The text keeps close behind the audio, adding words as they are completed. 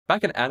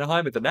Back in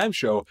Anaheim at the NAMM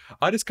show,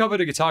 I discovered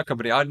a guitar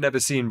company I'd never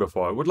seen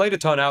before. It would later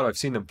turn out I've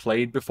seen them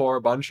played before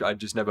a bunch, I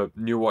just never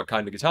knew what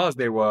kind of guitars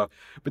they were,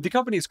 but the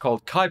company is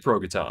called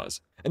Kypro Guitars.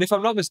 And if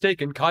I'm not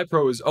mistaken,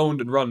 Kypro is owned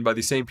and run by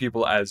the same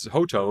people as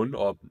Hotone,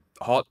 or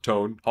Hot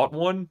Tone, Hot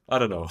One? I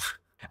don't know.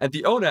 And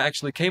the owner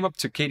actually came up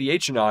to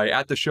KDH and I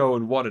at the show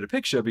and wanted a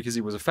picture because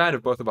he was a fan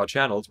of both of our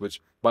channels, which,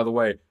 by the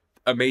way,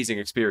 amazing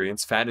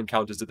experience. Fan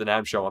encounters at the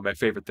NAMM show are my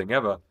favorite thing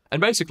ever.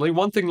 And basically,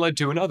 one thing led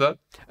to another,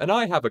 and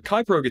I have a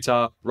Kypro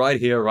guitar right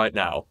here, right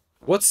now.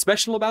 What's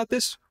special about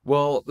this?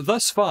 Well,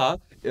 thus far,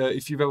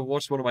 if you've ever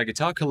watched one of my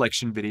guitar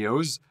collection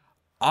videos,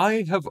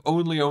 I have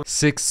only owned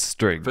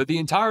 6-string. For the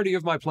entirety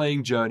of my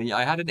playing journey,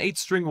 I had an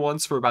 8-string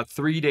once for about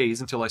 3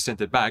 days until I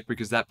sent it back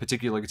because that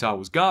particular guitar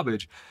was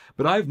garbage,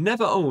 but I've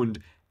never owned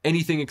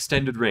anything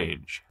extended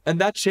range. And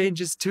that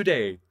changes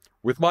today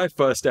with my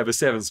first ever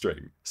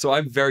 7-string. So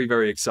I'm very,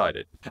 very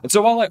excited. And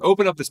so while I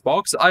open up this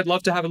box, I'd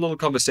love to have a little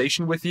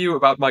conversation with you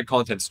about my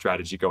content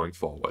strategy going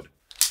forward.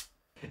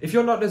 If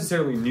you're not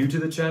necessarily new to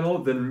the channel,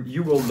 then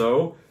you will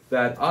know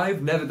that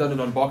I've never done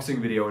an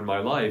unboxing video in my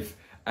life,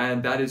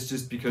 and that is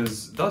just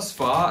because thus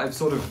far I've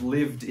sort of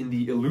lived in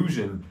the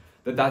illusion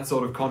that that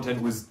sort of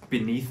content was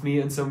beneath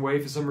me in some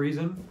way for some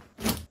reason.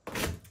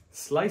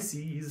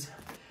 Slices.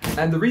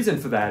 And the reason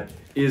for that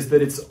is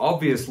that it's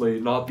obviously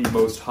not the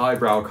most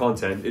highbrow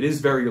content. It is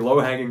very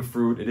low-hanging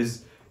fruit. It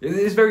is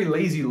very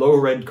lazy,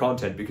 low-rent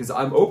content because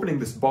I'm opening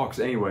this box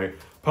anyway.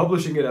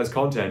 Publishing it as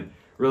content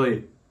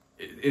really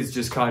is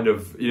just kind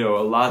of, you know,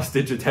 a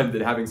last-ditch attempt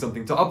at having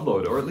something to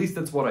upload, or at least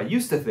that's what I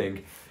used to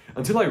think,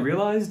 until I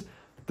realized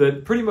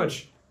that pretty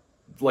much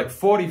like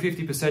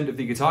 40–50% of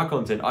the guitar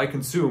content I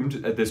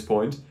consumed at this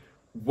point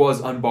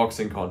was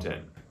unboxing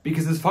content.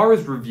 Because as far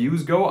as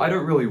reviews go, I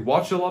don't really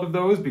watch a lot of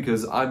those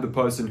because I'm the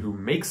person who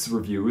makes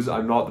reviews,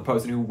 I'm not the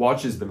person who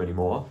watches them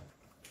anymore.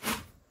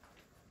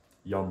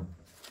 Yum.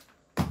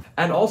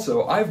 And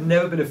also, I've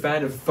never been a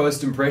fan of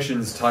first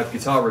impressions type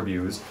guitar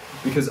reviews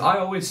because I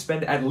always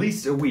spend at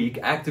least a week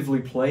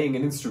actively playing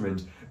an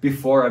instrument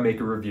before I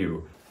make a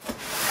review.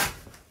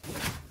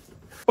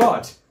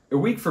 But a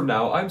week from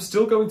now, I'm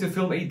still going to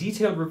film a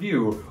detailed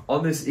review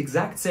on this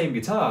exact same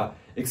guitar,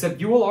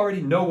 except you will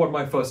already know what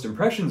my first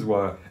impressions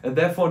were, and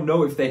therefore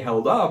know if they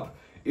held up,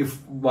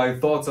 if my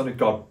thoughts on it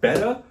got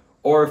better,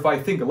 or if I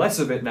think less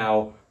of it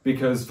now,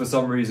 because for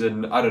some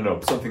reason, I don't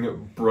know,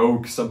 something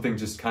broke, something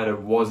just kind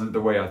of wasn't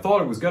the way I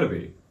thought it was gonna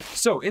be.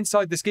 So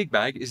inside this gig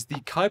bag is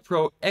the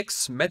Kypro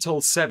X Metal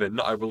 7,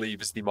 I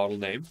believe is the model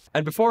name.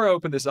 And before I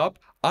open this up,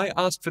 I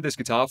asked for this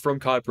guitar from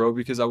Kypro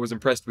because I was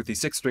impressed with the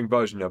 6-string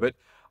version of it.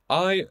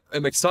 I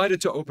am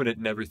excited to open it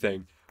and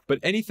everything, but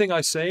anything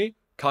I say,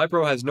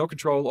 Kypro has no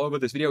control over.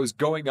 This video is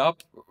going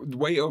up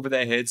way over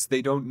their heads.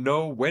 They don't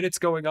know when it's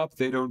going up.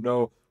 They don't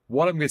know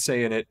what I'm going to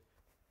say in it.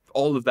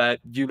 All of that,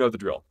 you know the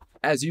drill.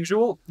 As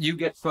usual, you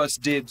get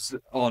first dibs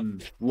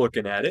on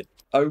looking at it.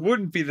 I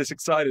wouldn't be this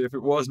excited if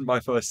it wasn't my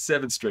first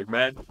 7-string,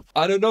 man.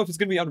 I don't know if it's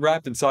going to be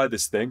unwrapped inside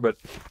this thing, but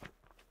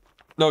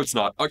no, it's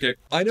not. Okay,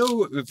 I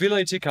know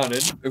Ville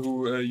Tikkanen,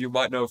 who you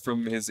might know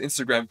from his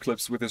Instagram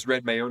clips with his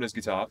red Mayones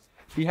guitar.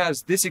 He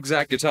has this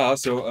exact guitar,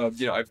 so,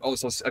 you know,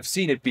 I've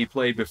seen it be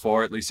played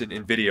before, at least in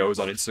videos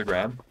on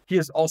Instagram. He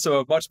is also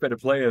a much better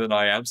player than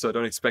I am, so I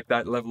don't expect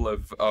that level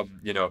of,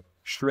 you know,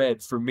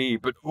 shred from me,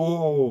 but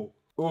oh,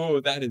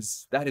 that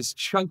is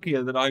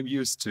chunkier than I'm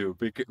used to,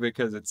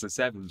 because it's a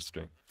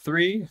 7-string.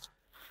 3,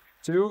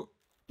 2,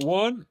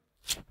 1.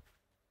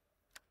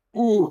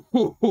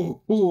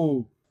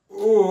 Ooh.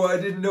 Oh, I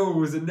didn't know it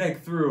was a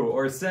neck through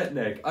or a set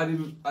neck. I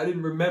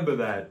didn't remember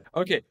that.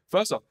 Okay,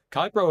 first off,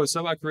 Kypro has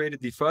somehow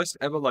created the first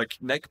ever like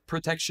neck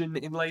protection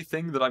inlay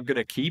thing that I'm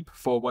gonna keep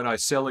for when I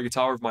sell a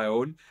guitar of my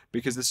own,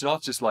 because it's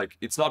not just like,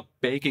 it's not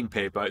baking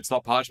paper, it's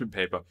not parchment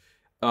paper.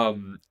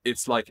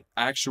 It's like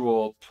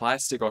actual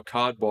plastic or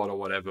cardboard or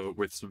whatever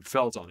with some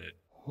felt on it.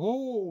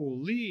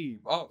 Holy,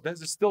 oh,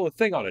 there's still a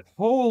thing on it.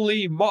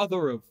 Holy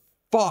mother of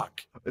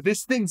fuck!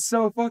 This thing's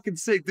so fucking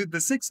sick. Dude, the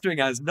 6-string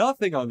has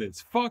nothing on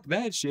this. Fuck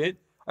that shit.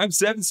 I'm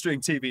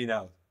 7-string TV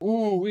now.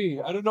 Ooh-wee.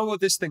 I don't know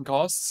what this thing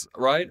costs,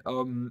 right?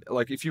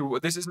 Like if you...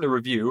 This isn't a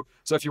review.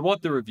 So if you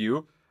want the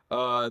review,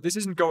 this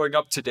isn't going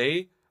up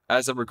today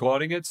as I'm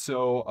recording it.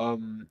 So,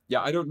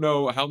 yeah, I don't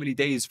know how many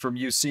days from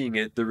you seeing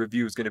it the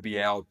review is going to be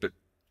out. But,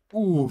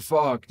 ooh,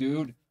 fuck,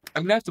 dude.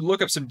 I'm going to have to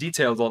look up some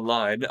details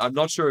online. I'm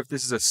not sure if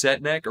this is a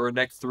set neck or a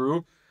neck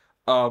through.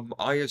 I'm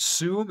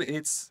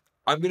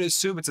going to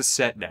assume it's a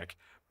set neck,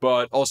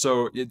 but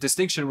also a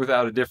distinction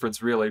without a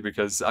difference, really,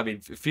 because, I mean,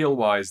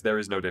 feel-wise, there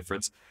is no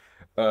difference.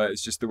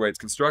 It's just the way it's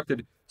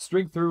constructed.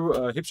 String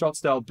through, hip shot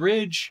style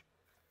bridge,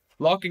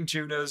 locking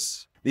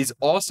tuners, these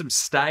awesome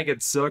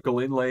staggered circle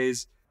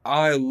inlays.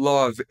 I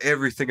love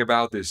everything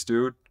about this,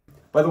 dude.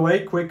 By the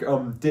way, quick,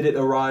 did it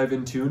arrive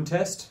in tune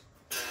test?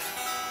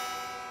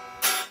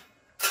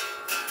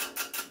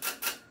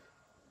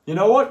 You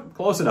know what?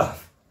 Close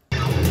enough.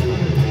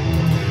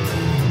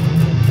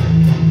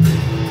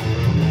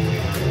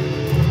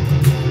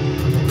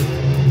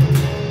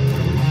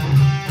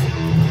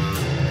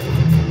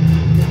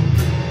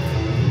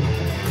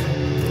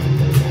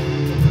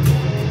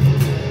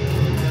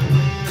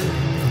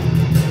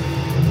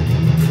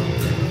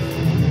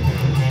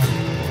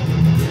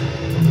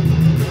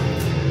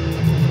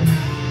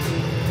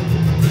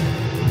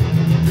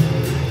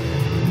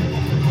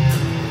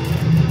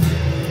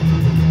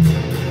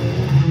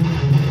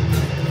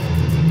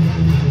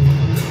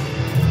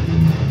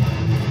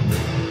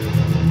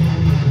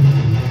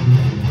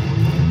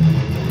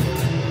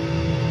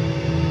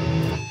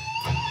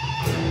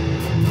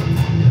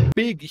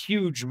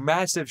 huge,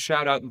 massive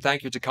shout out and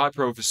thank you to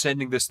KaiPro for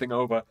sending this thing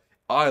over.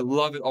 I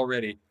love it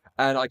already.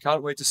 And I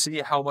can't wait to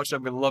see how much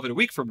I'm going to love it a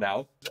week from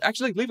now.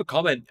 Actually, leave a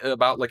comment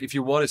about like if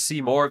you want to see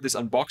more of this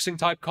unboxing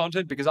type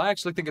content, because I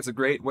actually think it's a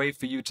great way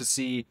for you to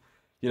see,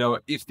 you know,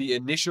 if the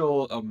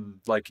initial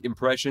like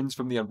impressions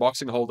from the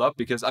unboxing hold up.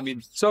 Because I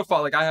mean, so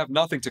far, like I have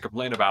nothing to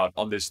complain about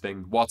on this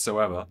thing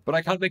whatsoever. But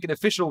I can't make an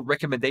official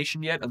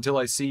recommendation yet until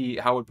I see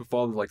how it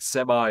performs like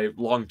semi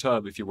long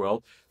term, if you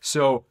will.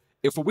 So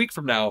if a week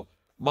from now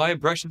my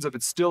impressions of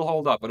it still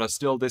hold up and are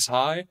still this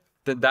high,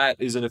 then that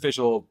is an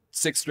official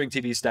 6-string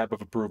TV stamp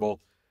of approval.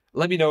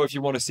 Let me know if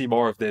you want to see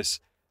more of this.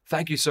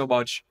 Thank you so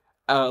much.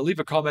 Leave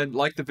a comment,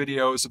 like the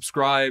video,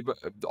 subscribe,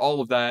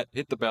 all of that,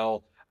 hit the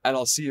bell, and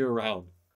I'll see you around.